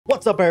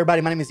What's up, everybody?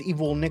 My name is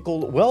Evil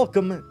Nickel.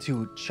 Welcome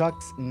to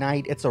Chuck's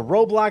Night. It's a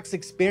Roblox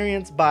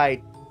experience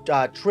by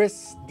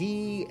Tris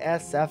DSFGH.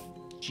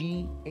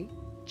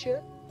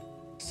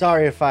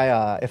 Sorry if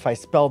I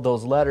spelled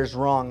those letters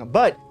wrong,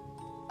 but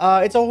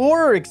it's a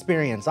horror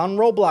experience on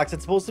Roblox.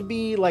 It's supposed to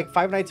be like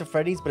Five Nights at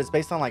Freddy's, but it's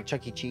based on like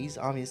Chuck E. Cheese.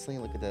 Obviously,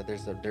 look at that.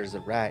 There's a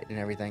rat and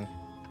everything.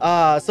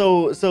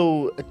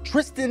 So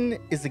Tristan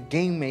is a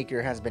game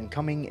maker, has been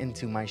coming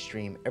into my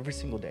stream every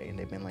single day, and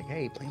they've been like,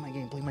 hey, play my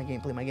game, play my game,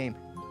 play my game.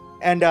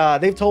 And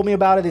they've told me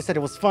about it. They said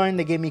it was fun.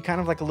 They gave me kind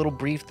of like a little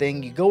brief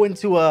thing. You go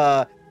into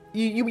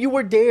you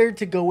were dared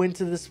to go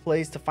into this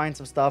place to find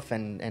some stuff,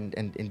 and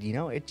you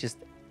know, it just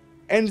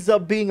ends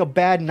up being a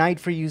bad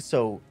night for you.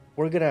 So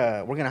we're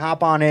gonna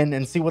hop on in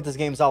and see what this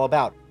game's all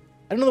about.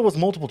 I didn't know there was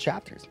multiple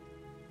chapters.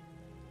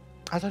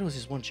 I thought it was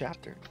just one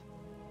chapter.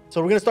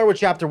 So we're gonna start with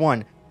chapter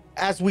 1,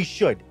 as we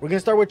should. We're gonna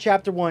start with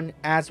chapter 1,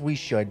 as we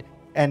should,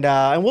 and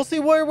we'll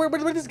see where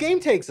this game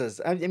takes us.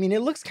 I mean,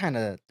 it looks kind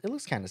of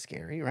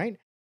scary, right?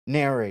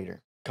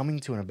 Narrator: coming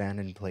to an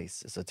abandoned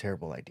place is a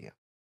terrible idea,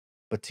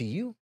 but to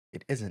you,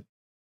 it isn't.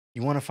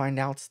 You want to find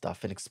out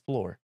stuff and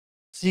explore,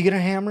 so you get a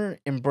hammer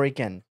and break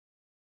in.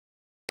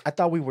 I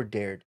thought we were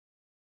dared.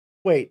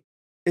 Wait,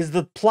 is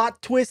the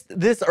plot twist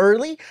this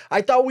early?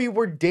 I thought we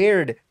were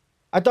dared.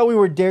 I thought we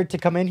were dared to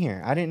come in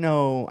here. I didn't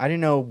know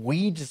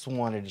we just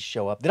wanted to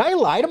show up. Did I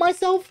lie to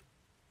myself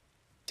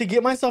to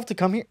get myself to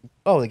come here?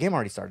 Oh, the game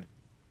already started.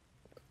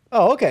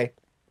 Oh, okay.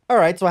 All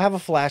right, so I have a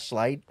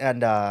flashlight,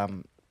 and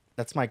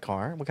that's my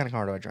car. What kind of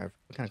car do I drive?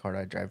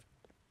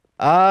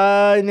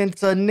 And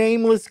it's a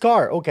nameless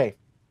car. Okay.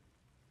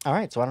 All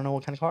right, so I don't know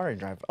what kind of car I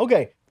drive.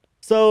 Okay,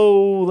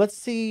 so let's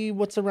see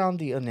what's around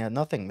the...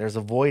 nothing. There's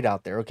a void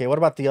out there. Okay, what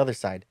about the other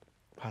side?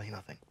 Probably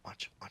nothing.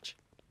 Watch.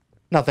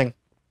 Nothing.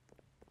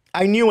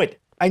 I knew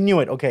it.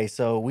 Okay,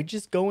 so we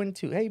just go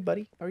into... Hey,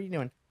 buddy, how are you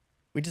doing?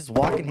 We just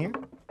walk in here.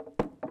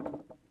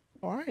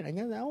 All right, I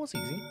guess that was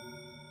easy.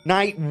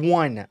 Night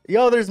 1.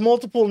 Yo, there's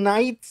multiple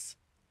nights.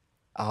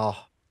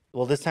 Oh,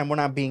 well, this time we're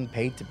not being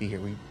paid to be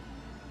here.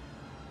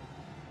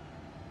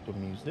 The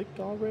music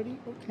already?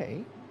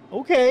 Okay.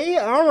 Okay,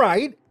 all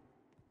right.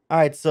 All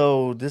right,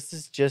 so this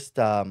is just...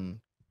 Oh,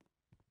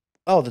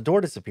 the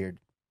door disappeared.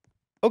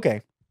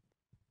 Okay.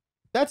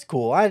 That's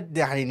cool. I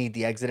didn't need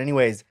the exit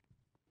anyways,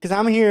 because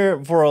I'm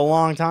here for a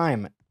long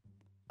time.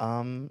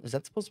 Is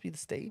that supposed to be the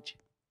stage?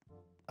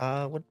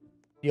 What?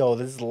 Yo,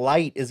 this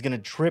light is gonna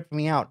trip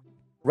me out.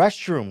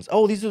 Restrooms.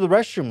 Oh, these are the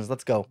restrooms.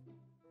 Let's go.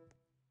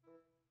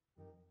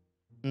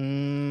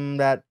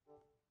 That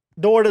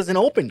door doesn't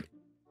open.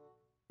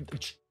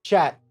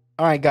 Chat.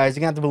 All right, guys, you're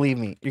gonna have to believe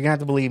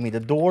me. The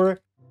door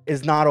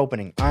is not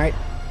opening. All right.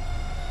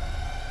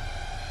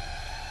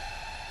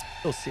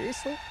 Oh,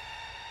 seriously?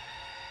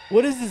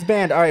 What is this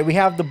band? All right, we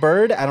have the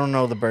bird. I don't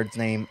know the bird's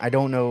name. I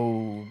don't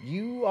know.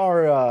 You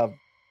are,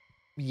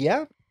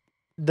 yeah.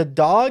 The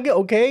dog,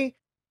 okay.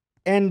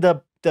 And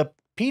the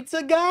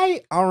pizza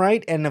guy. All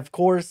right. And of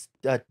course,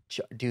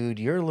 dude,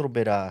 you're a little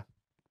bit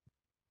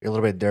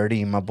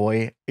dirty, my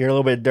boy. You're a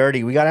little bit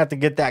dirty. We gotta have to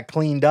get that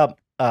cleaned up.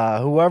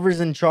 Whoever's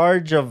in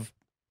charge of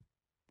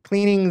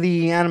cleaning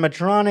the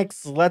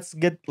animatronics, let's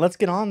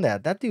get on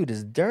that. That dude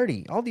is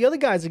dirty. All the other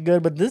guys are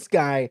good, but this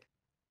guy,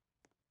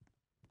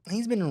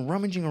 he's been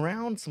rummaging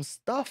around some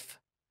stuff.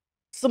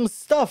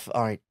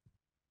 All right.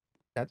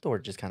 That door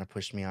just kind of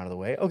pushed me out of the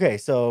way. Okay,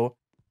 so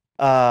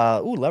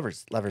ooh,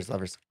 levers.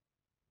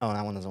 Oh,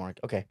 that one doesn't work.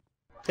 Okay.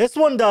 This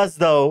one does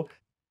though.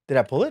 Did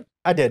I pull it?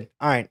 I did.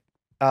 All right.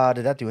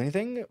 Did that do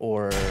anything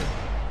or...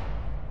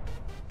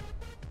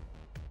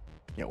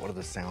 Yeah, what are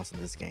the sounds in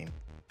this game?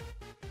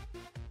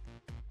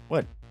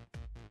 What?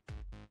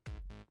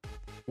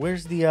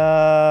 Where's the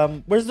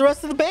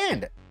rest of the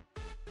band?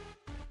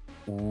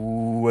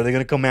 Ooh, are they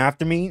gonna come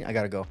after me? I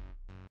gotta go.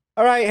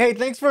 All right, hey,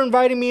 thanks for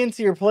inviting me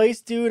into your place,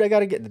 dude. I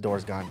gotta get... The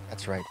door's gone.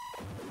 That's right.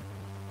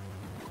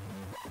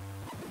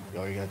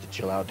 Yo, you got to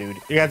chill out, dude.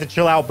 You got to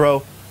chill out,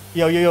 bro.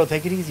 Yo,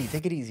 take it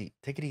easy.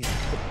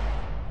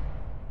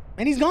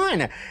 And he's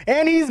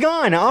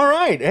gone. All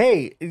right.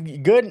 Hey,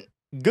 good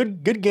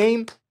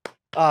game.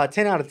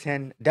 10 out of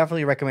 10.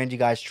 Definitely recommend you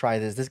guys try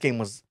this. This game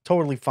was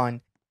totally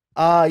fun.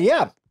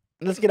 Yeah,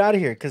 let's get out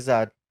of here because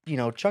you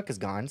know, Chuck is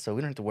gone, so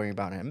we don't have to worry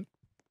about him.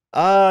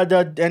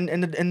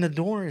 The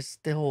door is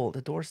still...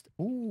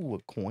 Ooh, a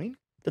coin.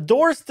 The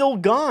door is still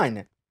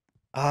gone.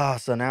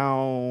 So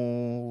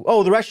now...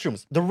 Oh, the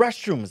restrooms.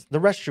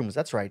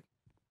 That's right.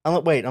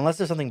 Wait, unless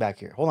there's something back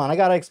here. Hold on, I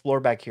gotta explore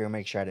back here and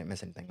make sure I didn't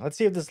miss anything. Let's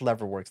see if this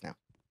lever works now.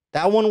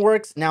 That one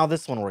works. Now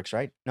this one works,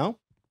 right? No?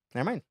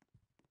 Never mind.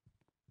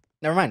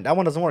 That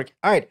one doesn't work.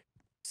 All right.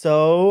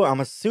 So I'm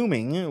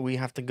assuming we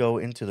have to go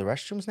into the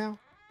restrooms now.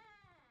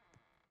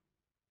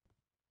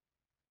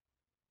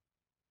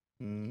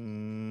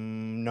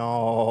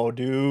 No,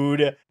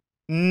 dude.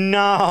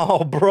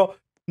 No, bro.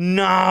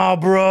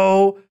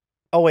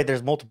 Oh, wait,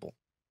 there's multiple.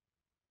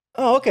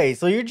 Oh, okay.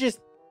 So you're just...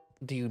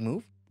 Do you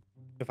move?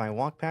 If I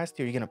walk past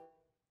you, are you gonna...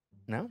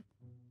 No?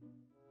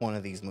 One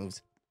of these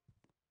moves.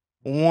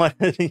 One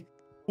of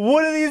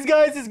these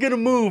guys is gonna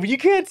move. You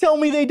can't tell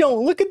me they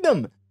don't. Look at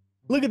them.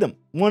 Look at them.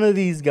 One of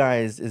these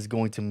guys is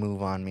going to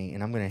move on me,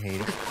 and I'm going to hate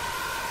it.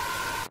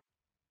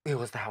 It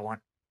was that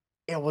one.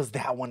 It was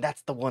that one.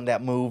 That's the one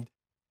that moved.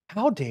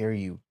 How dare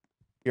you?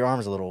 Your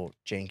arm's a little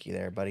janky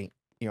there, buddy.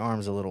 Your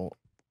arm's a little...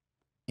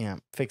 Yeah,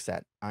 fix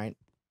that, all right?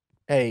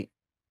 Hey,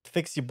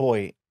 fix your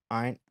boy,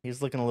 all right?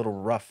 He's looking a little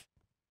rough.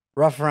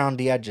 Rough around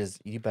the edges.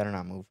 You better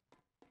not move.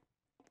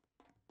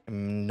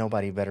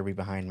 Nobody better be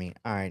behind me.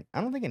 All right. I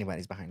don't think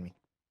anybody's behind me.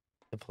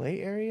 The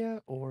play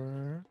area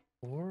or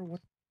what?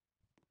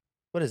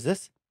 What is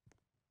this?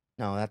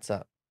 No, that's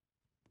up.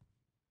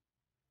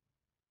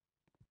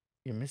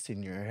 You're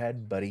missing your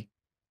head, buddy.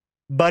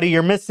 Buddy,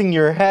 you're missing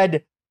your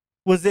head.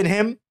 Was it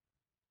him?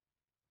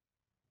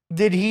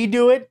 Did he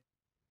do it?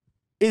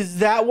 Is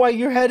that why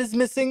your head is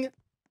missing?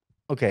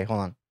 Okay,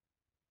 hold on.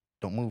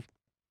 Don't move.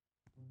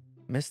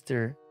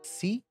 Mr.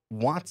 C.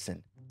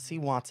 Watson. C.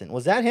 Watson.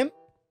 Was that him?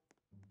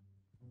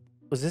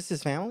 Was this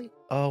his family?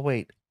 Oh,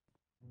 wait.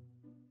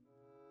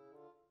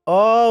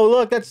 Oh,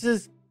 look, that's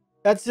his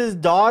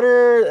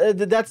daughter.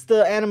 That's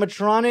the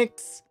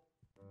animatronics.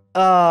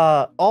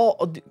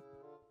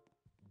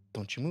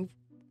 Don't you move.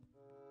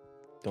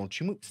 Don't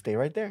you move. Stay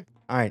right there.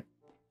 All right.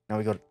 Now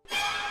we go to...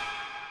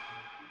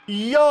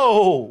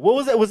 Yo, what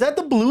was that? Was that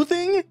the blue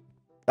thing?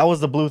 That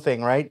was the blue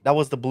thing, right? That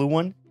was the blue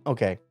one?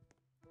 Okay.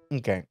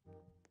 Okay.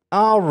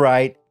 All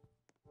right.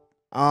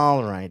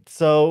 All right.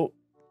 So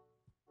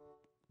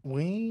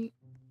we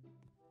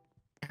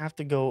have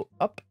to go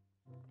up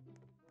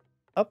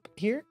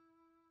here.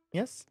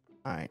 Yes.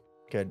 All right.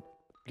 Good.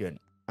 Good.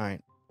 All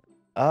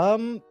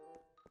right.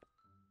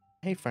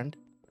 Hey, friend.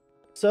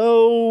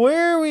 So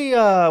where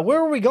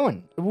are we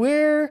going?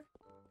 Where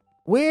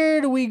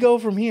do we go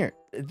from here?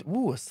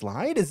 Ooh, a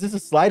slide? Is this a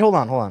slide? Hold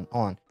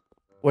on.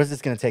 Where's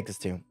this gonna take us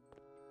to?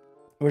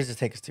 Where does this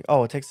take us to?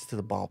 Oh, it takes us to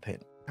the ball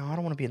pit. No, I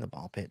don't want to be in the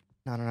ball pit.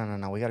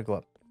 No. We gotta go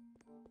up.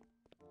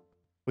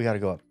 We gotta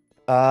go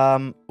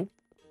up. Ooh.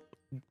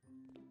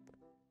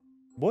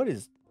 What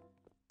is...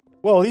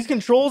 Whoa, these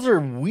controls are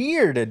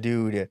weird,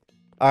 dude.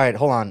 All right,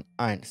 hold on.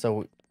 All right,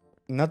 so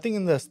nothing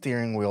in the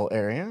steering wheel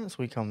area. So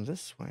we come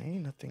this way.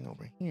 Nothing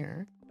over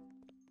here.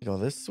 We go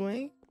this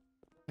way.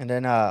 And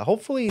then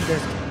hopefully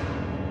there's...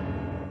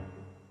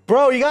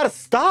 Bro, you gotta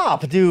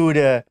stop,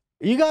 dude.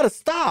 You gotta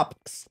stop.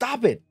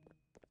 Stop it.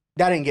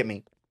 That didn't get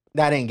me.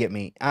 That didn't get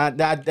me. I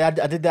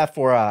did that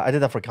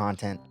for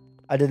content.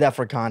 I did that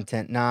for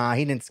content. Nah,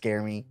 he didn't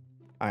scare me.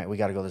 All right, we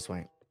gotta go this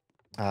way.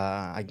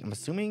 I'm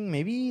assuming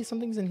maybe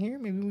something's in here.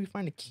 Maybe we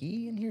find a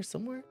key in here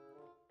somewhere.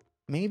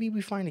 Maybe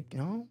we find a...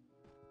 No.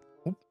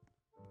 Oop.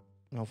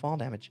 No fall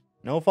damage.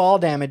 No fall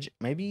damage.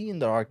 Maybe in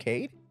the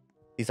arcade?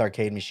 These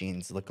arcade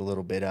machines look a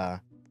little bit...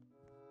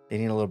 They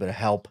need a little bit of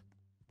help.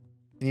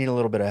 They need a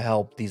little bit of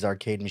help, these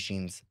arcade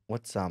machines.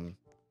 What's...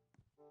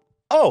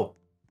 Oh!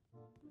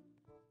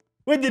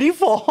 Wait, did he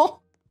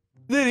fall?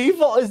 Did he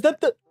fall? Is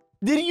that the...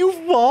 Did you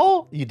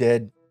fall? You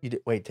did. You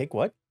did. Wait, take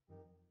what?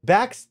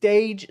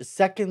 Backstage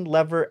second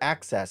lever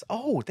access.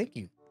 Oh, thank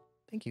you.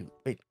 Thank you.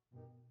 Wait,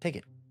 take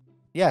it.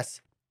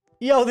 Yes.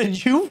 Yo,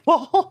 did you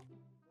fall?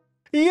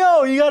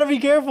 Yo, you gotta be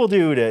careful,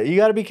 dude. You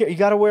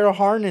gotta wear a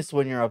harness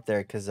when you're up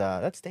there, because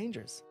that's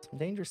dangerous. Some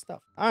dangerous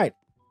stuff. All right.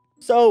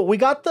 So we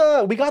got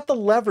the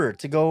lever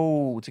to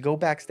go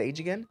backstage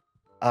again.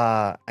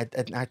 I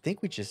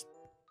think we just...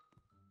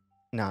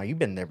 No, you've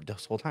been there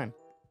this whole time.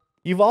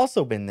 You've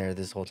also been there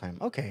this whole time.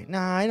 Okay.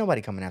 Nah, ain't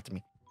nobody coming after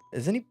me.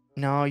 Is any...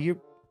 No,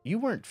 you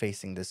weren't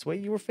facing this way.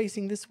 You were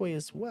facing this way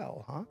as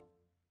well, huh?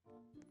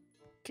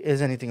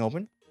 Is anything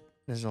open?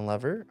 There's a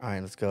lever. All right,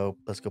 let's go.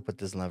 Let's go put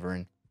this lever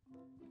in.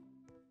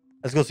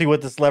 Let's go see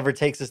what this lever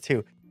takes us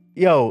to.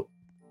 Yo,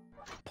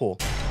 pull.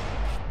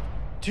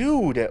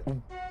 Dude,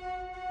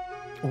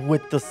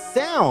 with the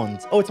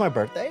sounds. Oh, it's my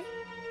birthday?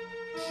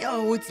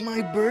 Yo, it's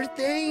my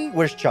birthday?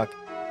 Where's Chuck?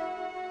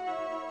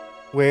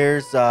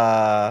 Where's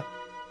there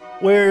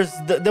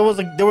was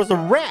a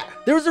rat.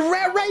 There was a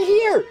rat right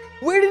here.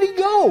 Where did he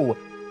go?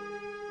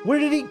 Where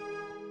did he...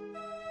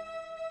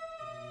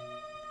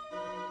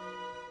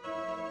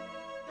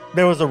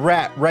 There was a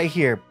rat right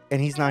here,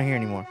 and he's not here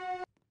anymore.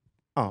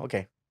 Oh,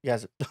 okay.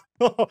 Yes.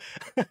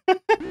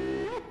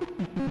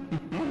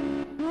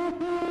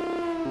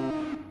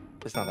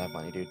 It's not that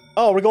funny, dude.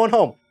 Oh, we're going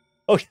home.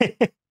 Okay.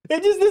 They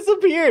just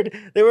disappeared.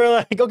 They were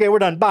like, okay, we're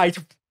done. Bye.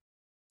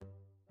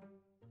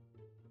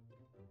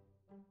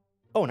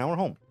 Oh, now we're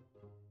home.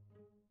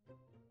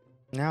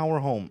 Now we're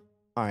home.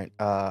 All right.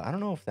 I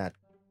don't know if that...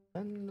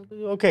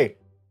 Okay.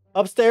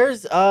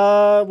 Upstairs.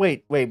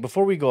 Wait.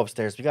 Before we go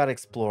upstairs, we gotta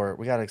explore.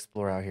 We gotta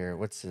explore out here.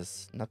 What's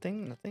this?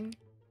 Nothing?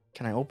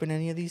 Can I open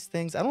any of these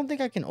things? I don't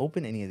think I can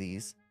open any of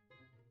these.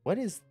 What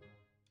is...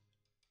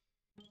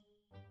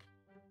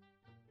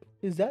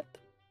 Is that...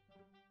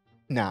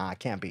 Nah,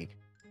 can't be.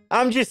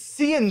 I'm just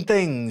seeing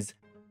things.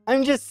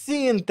 I'm just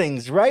seeing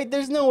things, right?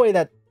 There's no way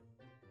that...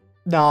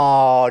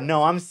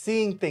 No, I'm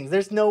seeing things.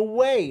 There's no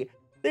way.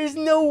 There's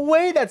no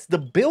way that's the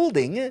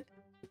building.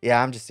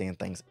 Yeah, I'm just seeing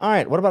things. All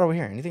right, what about over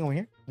here? Anything over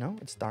here? No,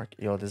 it's dark.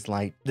 Yo, this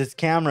light. This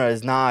camera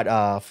is not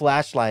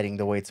flashlighting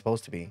the way it's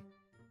supposed to be.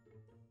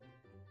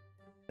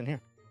 In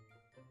here.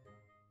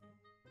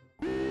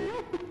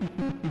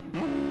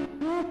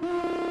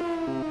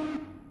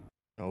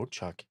 No,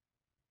 Chuck.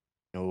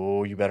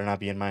 No, you better not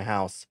be in my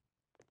house.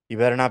 You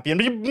better not be in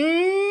my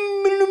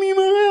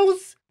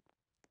house.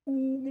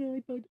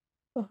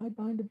 Hide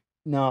behind him.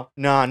 No,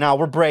 no.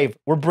 We're brave.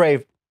 We're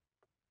brave.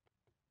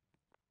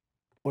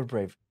 We're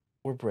brave.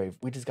 We're brave.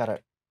 We just gotta.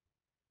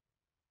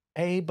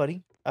 Hey,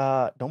 buddy.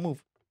 Don't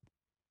move.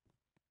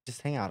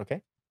 Just hang out,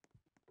 okay?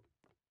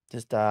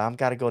 Just I'm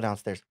gotta go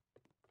downstairs.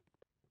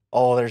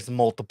 Oh, there's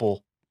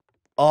multiple.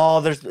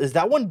 Oh, is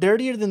that one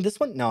dirtier than this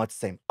one? No, it's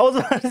the same. I was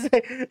about to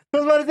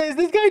say, is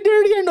this guy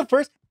dirtier? No,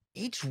 first,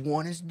 each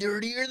one is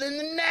dirtier than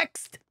the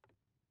next.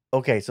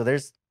 Okay, so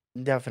there's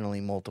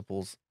definitely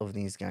multiples of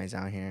these guys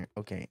out here.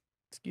 Okay,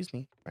 excuse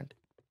me, friend.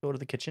 Go to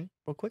the kitchen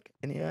real quick.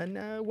 Any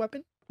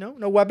weapon? No,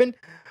 no weapon.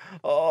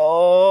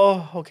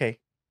 Oh, okay.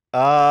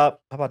 How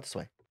about this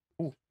way?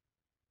 Ooh,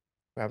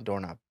 grab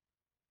doorknob.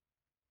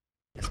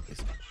 Yes,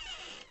 please.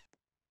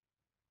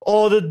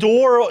 Oh, the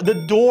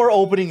door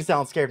opening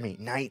sound scared me.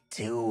 Night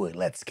 2,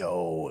 let's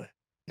go.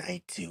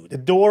 Night 2. The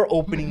door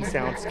opening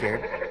sound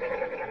scared.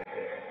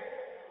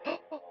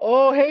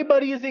 Oh, hey,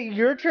 buddy, is it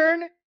your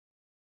turn?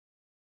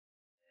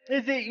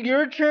 Is it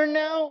your turn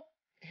now?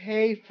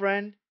 Hey,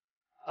 friend.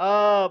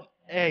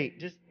 Hey,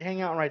 just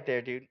hang out right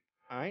there, dude.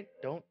 All right?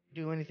 Don't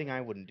do anything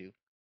I wouldn't do.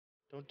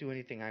 Don't do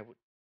anything I would.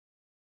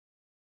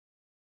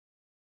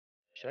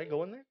 Should I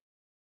go in there?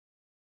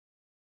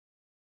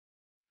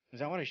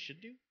 Is that what I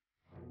should do?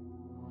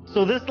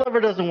 So this lever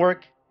doesn't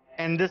work,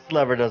 and this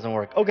lever doesn't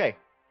work. Okay.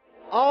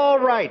 All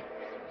right.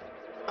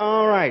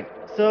 All right.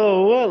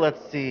 So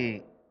let's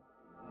see.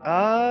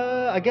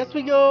 I guess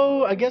we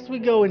go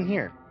in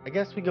here.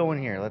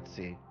 Let's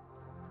see.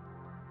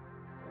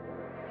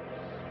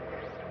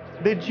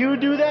 Did you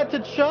do that to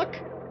Chuck?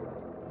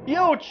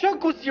 Yo,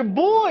 Chuck was your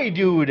boy,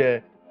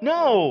 dude.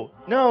 No,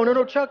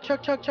 Chuck.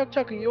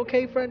 Are you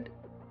okay, friend?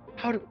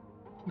 Who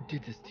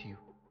did this to you?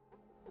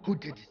 Who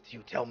did this to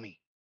you? Tell me.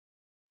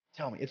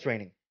 It's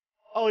raining.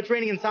 Oh, it's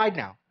raining inside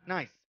now.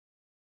 Nice.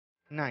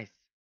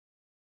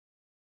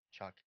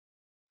 Chuck,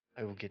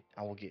 I will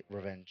get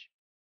revenge.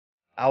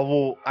 I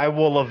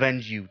will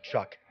avenge you,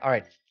 Chuck. All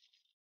right.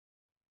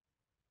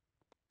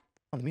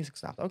 Oh, the music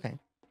stopped. Okay.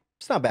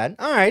 It's not bad.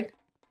 All right.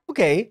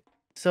 Okay.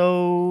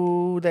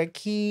 So that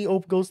key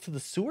goes to the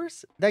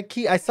sewers? That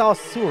key, I saw a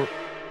sewer.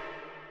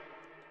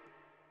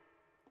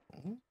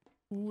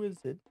 Who is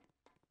it?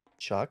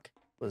 Chuck?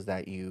 Was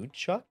that you,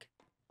 Chuck?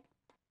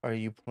 Are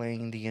you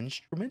playing the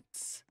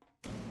instruments?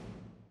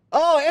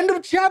 Oh, end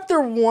of chapter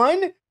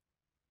 1?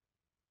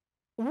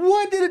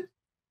 What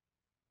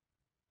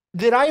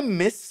did I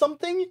miss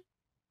something?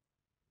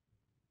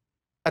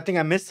 I think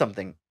I missed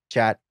something,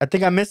 chat. I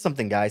think I missed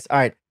something, guys. All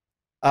right.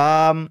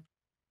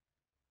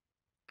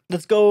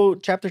 Let's go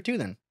chapter 2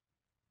 then.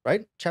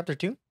 Right? Chapter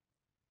 2?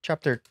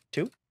 Chapter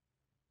 2?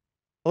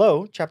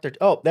 Hello? Chapter...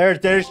 Oh,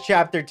 there's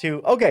chapter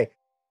 2. Okay.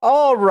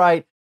 All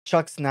right.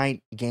 Chuck's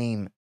Night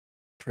game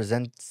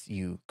presents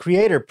you...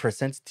 Creator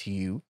presents to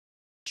you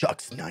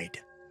Chuck's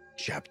Night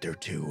chapter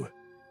 2.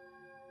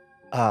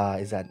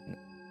 Is that...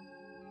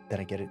 Did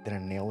I get it? Did I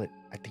nail it?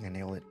 I think I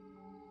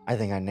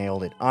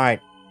nailed it. All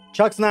right.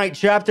 Chuck's Night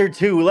chapter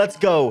 2. Let's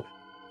go.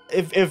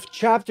 If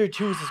chapter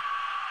 2 is...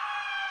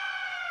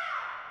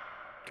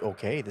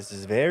 Okay, this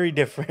is very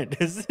different.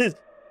 This is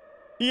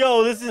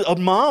a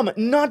mom,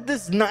 not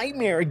this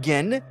nightmare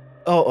again.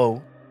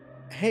 Oh.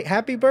 Hey,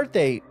 happy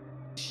birthday,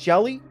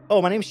 Shelly.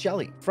 Oh, my name's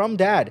Shelly from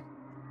Dad.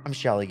 I'm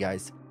Shelly,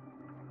 guys.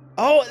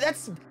 Oh,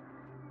 that's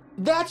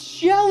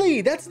Shelly.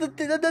 That's the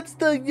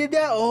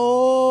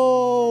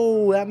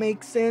oh, that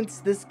makes sense.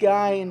 This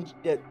guy and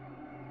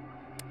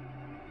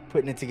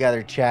putting it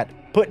together, chat.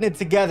 Putting it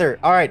together.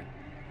 All right.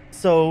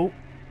 So,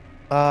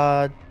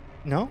 no,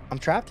 I'm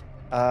trapped.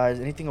 Is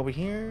anything over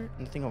here?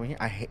 Anything over here?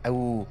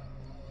 Ooh.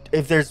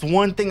 If there's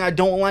one thing I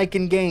don't like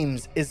in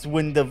games, is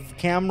when the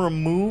camera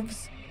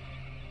moves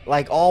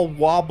like all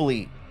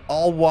wobbly.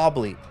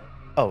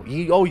 Oh,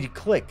 you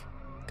click.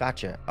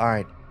 Gotcha. All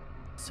right.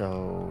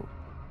 So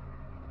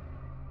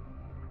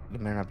there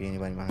may not be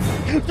anybody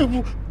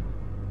behind.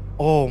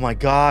 Oh my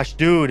gosh,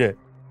 dude.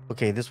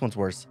 Okay, this one's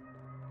worse.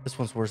 This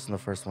one's worse than the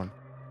first one.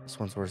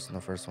 Worse than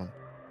the first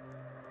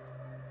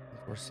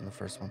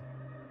one.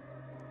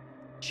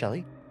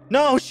 Shelly?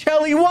 No,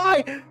 Shelly,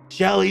 why?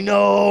 Shelly,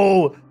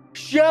 no!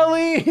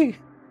 Shelly!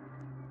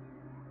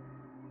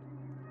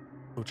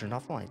 Oh, turn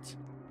off the lights.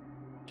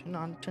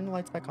 Turn the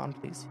lights back on,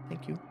 please.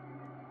 Thank you.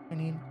 I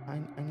need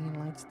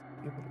lights to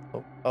be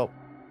able to...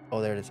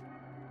 Oh, there it is.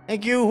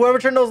 Thank you. Whoever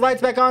turned those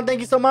lights back on,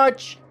 thank you so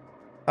much.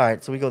 All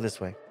right, so we go this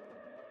way.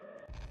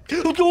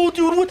 Oh,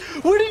 dude, what?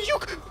 Where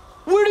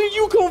did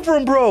you come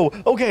from, bro?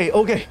 Okay.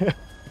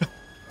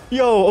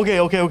 Yo,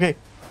 okay.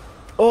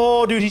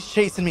 Oh, dude, he's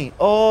chasing me.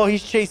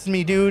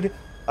 Dude.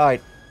 All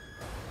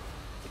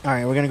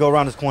right, we're gonna go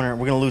around this corner.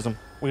 We're gonna lose him.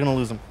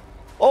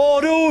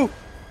 Oh, dude.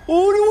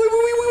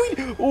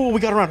 Wait. Oh, we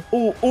got around.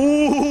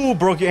 Oh,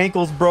 broke your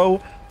ankles,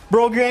 bro.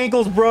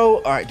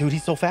 All right, dude,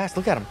 he's so fast.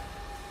 Look at him.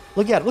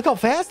 Look how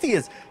fast he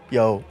is.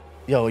 Yo,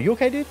 you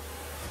okay, dude?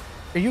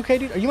 Are you okay,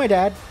 dude? Are you my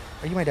dad?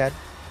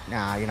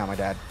 Nah, you're not my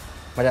dad.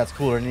 My dad's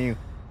cooler than you.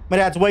 My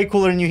dad's way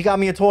cooler than you. He got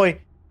me a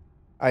toy.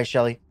 All right,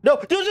 Shelly. No,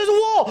 there's a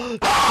wall.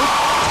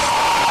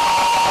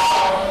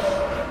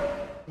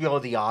 Yo,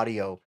 the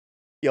audio.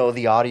 Yo,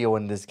 the audio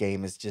in this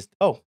game is just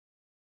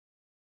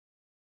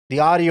the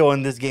audio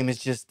in this game is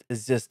just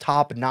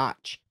top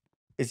notch.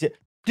 Is it?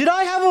 Did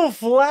I have a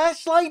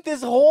flashlight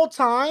this whole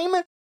time?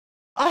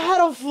 I had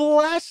a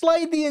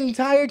flashlight the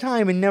entire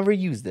time and never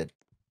used it.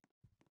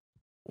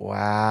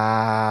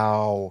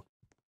 Wow.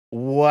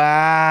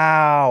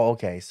 Wow.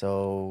 Okay,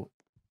 so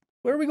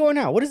where are we going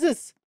now? What is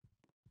this?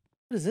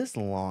 What is this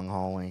long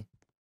hallway?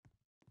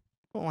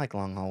 I don't like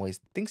long hallways.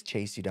 Things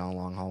chase you down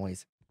long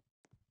hallways.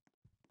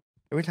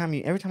 Every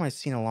time I've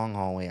seen a long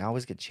hallway, I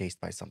always get chased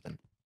by something.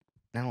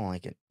 I don't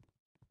like it.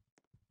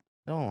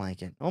 I don't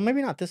like it. Well,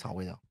 maybe not this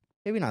hallway though.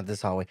 Maybe not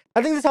this hallway.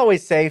 I think this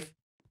hallway's safe.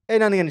 Ain't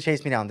nothing gonna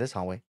chase me down this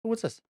hallway.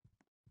 What's this?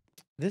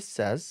 This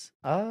says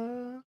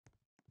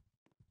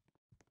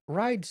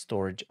ride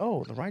storage.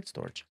 Oh, the ride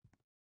storage.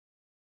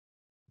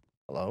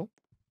 Hello?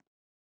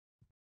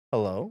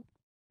 Hello?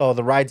 Oh,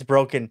 the ride's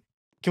broken.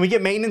 Can we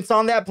get maintenance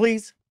on that,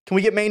 please? Can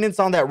we get maintenance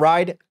on that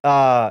ride?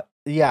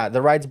 Yeah,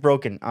 the ride's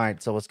broken. All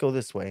right, so let's go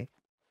this way.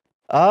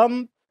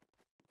 What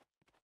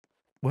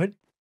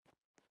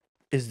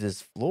is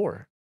this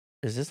floor?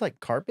 Is this like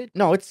carpet?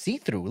 No, it's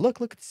see-through.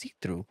 Look, it's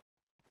see-through.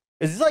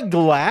 Is this like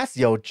glass?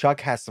 Yo,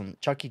 Chuck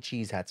E.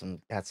 Cheese had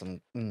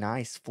some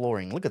nice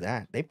flooring. Look at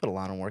that. They put a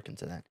lot of work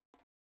into that.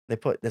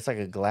 It's like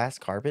a glass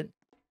carpet.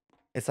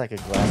 It's like a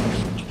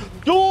glass.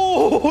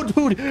 Oh,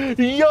 dude,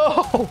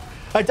 yo!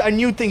 I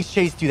knew things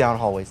chased you down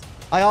hallways.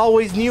 I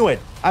always knew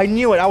it. I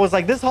knew it. I was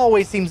like, this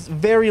hallway seems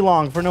very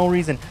long for no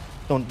reason.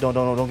 Don't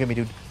get me,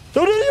 dude.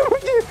 No,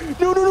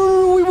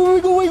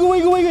 go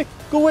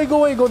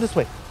away. Go this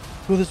way.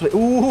 Go this way.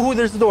 Ooh,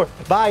 there's the door.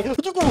 Bye.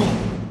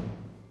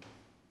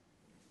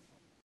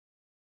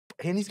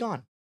 And he's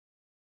gone.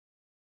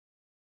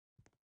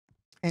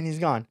 And he's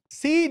gone.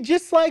 See,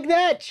 just like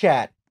that,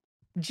 chat.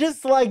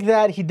 Just like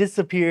that, he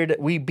disappeared.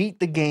 We beat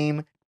the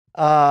game.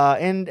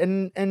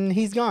 And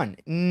he's gone.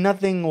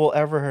 Nothing will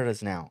ever hurt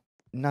us now.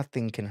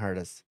 Nothing can hurt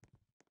us.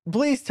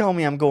 Please tell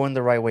me I'm going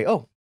the right way.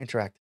 Oh,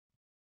 interact.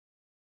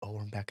 Oh,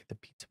 we're back at the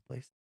pizza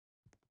place.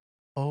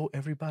 Oh,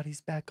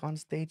 everybody's back on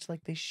stage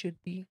like they should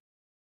be.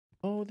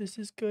 Oh, this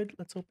is good.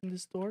 Let's open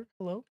this door.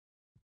 Hello?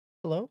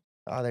 Hello?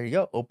 Ah, there you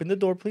go. Open the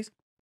door, please.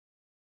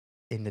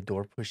 And the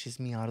door pushes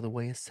me out of the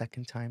way a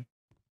second time.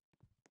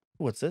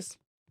 What's this?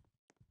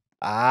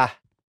 Ah.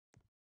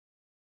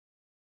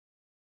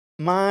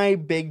 My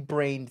big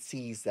brain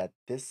sees that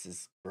this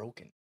is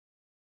broken.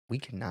 We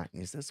cannot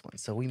use this one,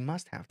 so we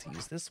must have to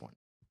use this one.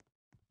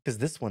 Because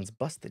this one's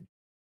busted.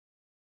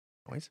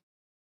 Noise.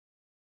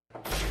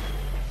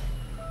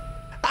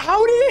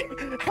 How did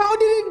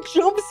it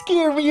jump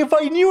scare me if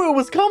I knew it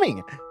was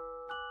coming?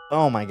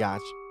 Oh my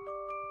gosh.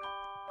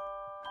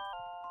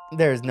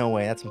 There's no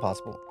way. That's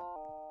impossible.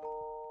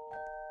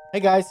 Hey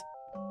guys,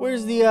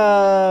 where's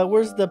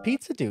the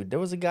pizza dude? There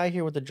was a guy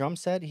here with a drum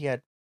set. He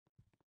had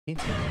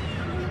pizza.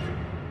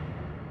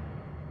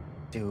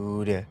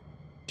 Dude,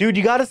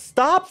 you gotta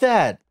stop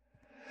that.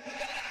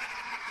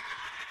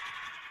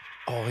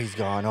 Oh, he's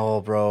gone.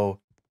 Oh, bro.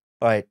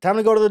 All right, time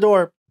to go to the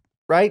door.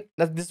 Right?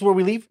 This is where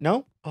we leave?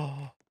 No?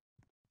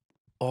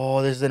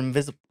 Oh, there's an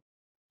invisible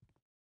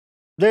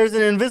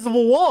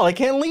wall. I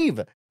can't leave.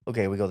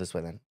 Okay, we go this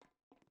way then.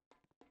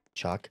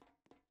 Chuck,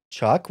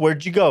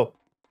 where'd you go?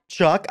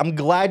 Chuck, I'm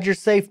glad you're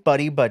safe,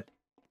 buddy, but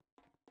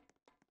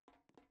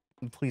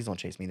please don't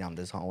chase me down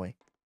this hallway.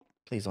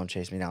 Please don't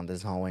chase me down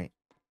this hallway.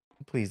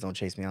 Please don't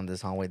chase me down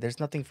this hallway.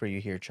 There's nothing for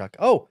you here, Chuck.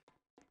 Oh,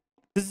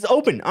 this is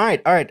open. All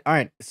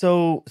right.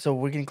 So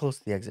we're getting close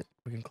to the exit.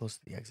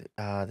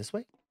 This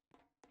way?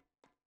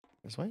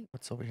 This way?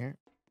 What's over here?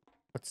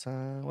 What's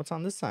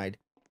on this side?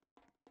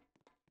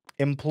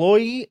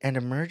 Employee and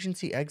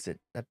emergency exit.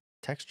 That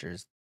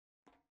textures.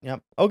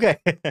 Yep. Okay.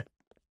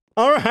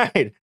 All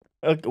right.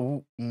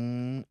 Oh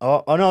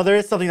no, there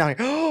is something down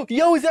here.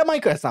 Yo, is that my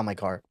car? That's not my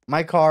car.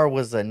 My car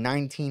was a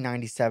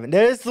 1997.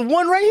 There's the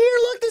one right here.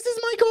 Look, this is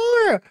my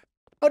car.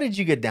 How did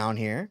you get down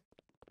here?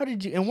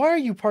 And why are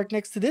you parked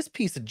next to this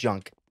piece of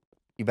junk?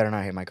 You better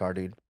not hit my car,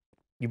 dude.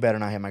 You better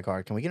not hit my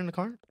car. Can we get in the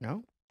car?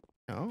 No?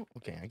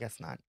 Okay, I guess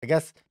not. I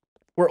guess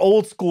we're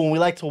old school and we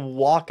like to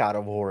walk out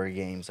of horror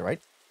games, all right?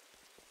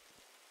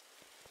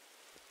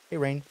 Hey,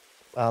 Rain.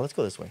 Let's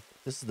go this way.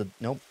 This is the...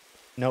 Nope,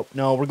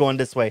 we're going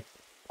this way.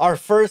 Our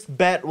first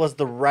bet was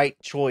the right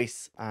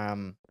choice.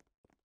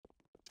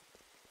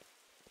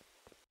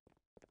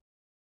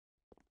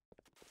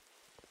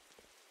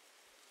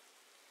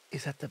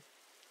 Is that the...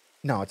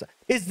 No, it's...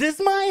 Is this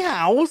my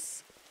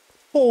house?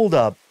 Hold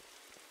up.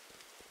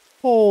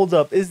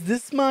 Is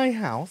this my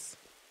house?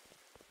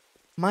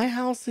 My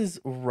house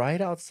is right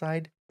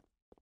outside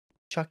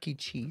Chuck E.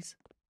 Cheese.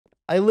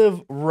 I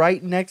live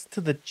right next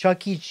to the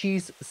Chuck E.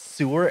 Cheese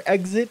sewer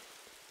exit.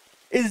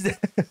 Is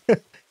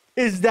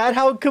that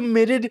how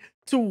committed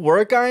to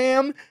work I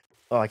am?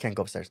 Oh, I can't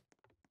go upstairs.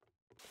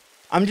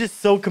 I'm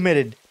just so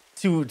committed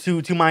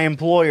to my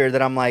employer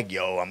that I'm like,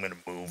 yo, I'm gonna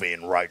move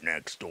in right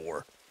next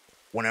door.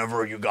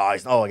 Whenever you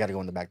guys... Oh, I gotta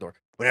go in the back door.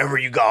 Whenever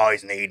you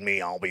guys need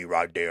me, I'll be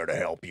right there to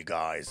help you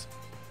guys.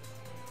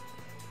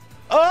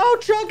 Oh,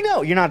 Chuck,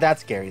 no. You're not that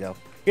scary, though.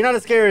 You're not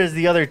as scary as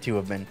the other two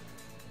have been.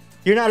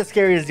 You're not as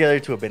scary as the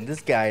other two have been.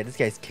 This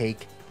guy's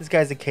cake. This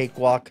guy's a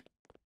cakewalk.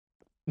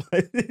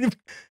 Did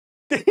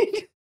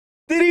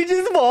he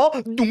just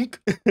fall? Dunk.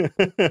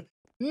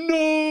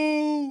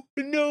 No,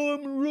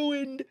 I'm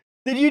ruined.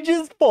 Did you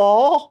just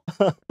fall?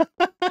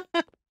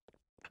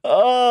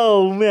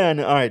 Oh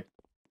man. All right.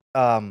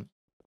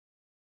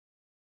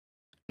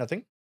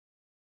 Nothing.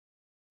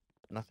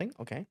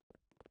 Okay.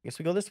 Guess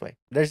we go this way.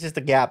 There's just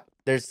a gap.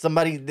 There's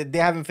somebody. They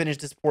haven't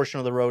finished this portion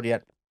of the road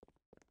yet.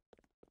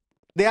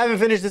 That's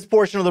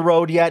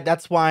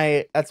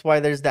why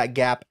there's that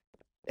gap.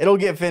 It'll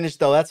get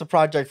finished though. That's a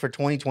project for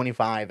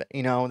 2025.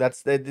 You know,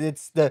 it's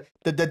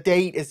the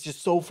date is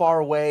just so far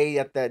away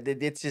that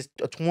it's just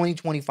a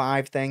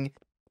 2025 thing.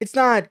 It's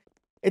not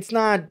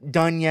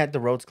done yet. The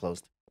road's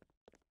closed.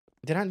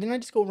 Didn't I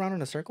just go around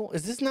in a circle?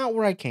 Is this not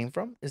where I came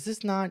from? Is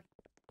this not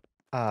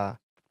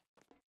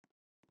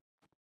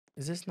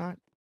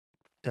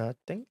the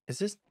thing? Is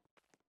this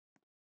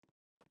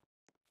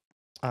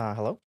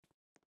hello?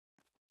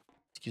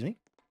 Excuse me?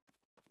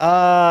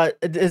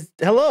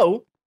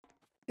 Hello?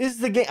 This is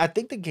the game. I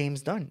think the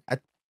game's done.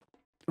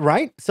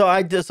 Right?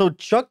 So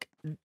Chuck,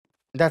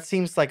 that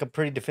seems like a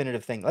pretty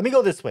definitive thing. Let me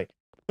go this way.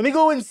 Let me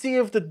go and see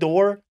if the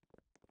door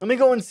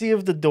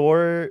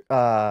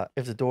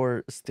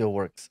still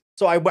works.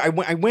 So I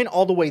went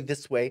all the way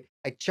this way.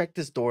 I checked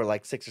this door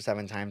like 6 or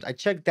 7 times. I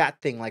checked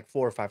that thing like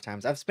 4 or 5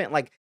 times. I've spent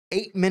like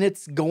 8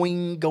 minutes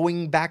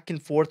going back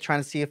and forth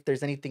trying to see if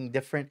there's anything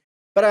different.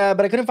 But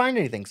I couldn't find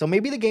anything. So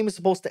maybe the game is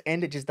supposed to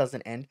end, it just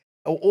doesn't end.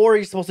 Or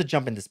you're supposed to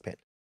jump in this pit,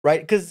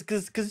 right? Because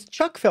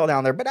Chuck fell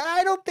down there. But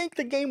I don't think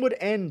the game would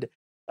end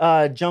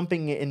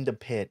jumping in the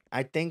pit.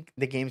 I think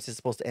the game is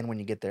supposed to end when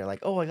you get there. Like,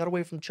 oh, I got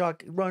away from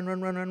Chuck.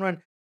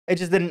 Run. It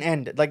just didn't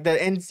end. Like the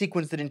end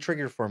sequence didn't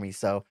trigger for me.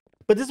 So,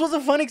 but this was a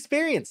fun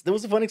experience. There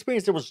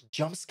was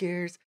jump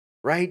scares,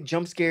 right?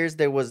 Jump scares.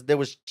 There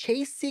was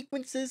chase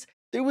sequences.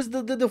 There was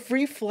the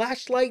free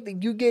flashlight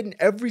that you get in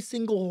every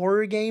single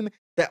horror game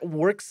that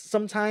works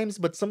sometimes,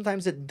 but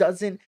sometimes it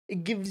doesn't.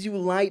 It gives you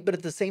light, but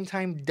at the same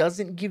time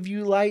doesn't give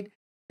you light.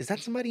 Is that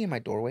somebody in my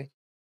doorway?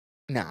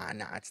 Nah,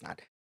 it's not.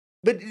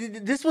 But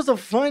this was a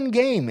fun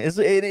game.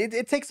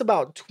 It takes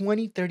about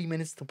 20-30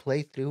 minutes to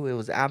play through. It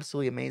was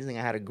absolutely amazing.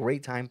 I had a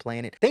great time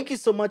playing it. Thank you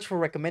so much for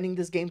recommending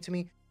this game to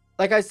me.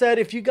 Like I said,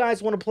 if you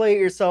guys want to play it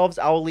yourselves,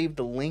 I will leave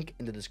the link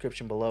in the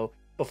description below.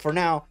 But for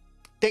now,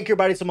 thank you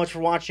everybody so much for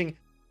watching.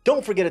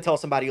 Don't forget to tell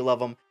somebody you love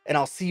them, and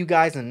I'll see you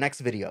guys in the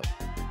next video.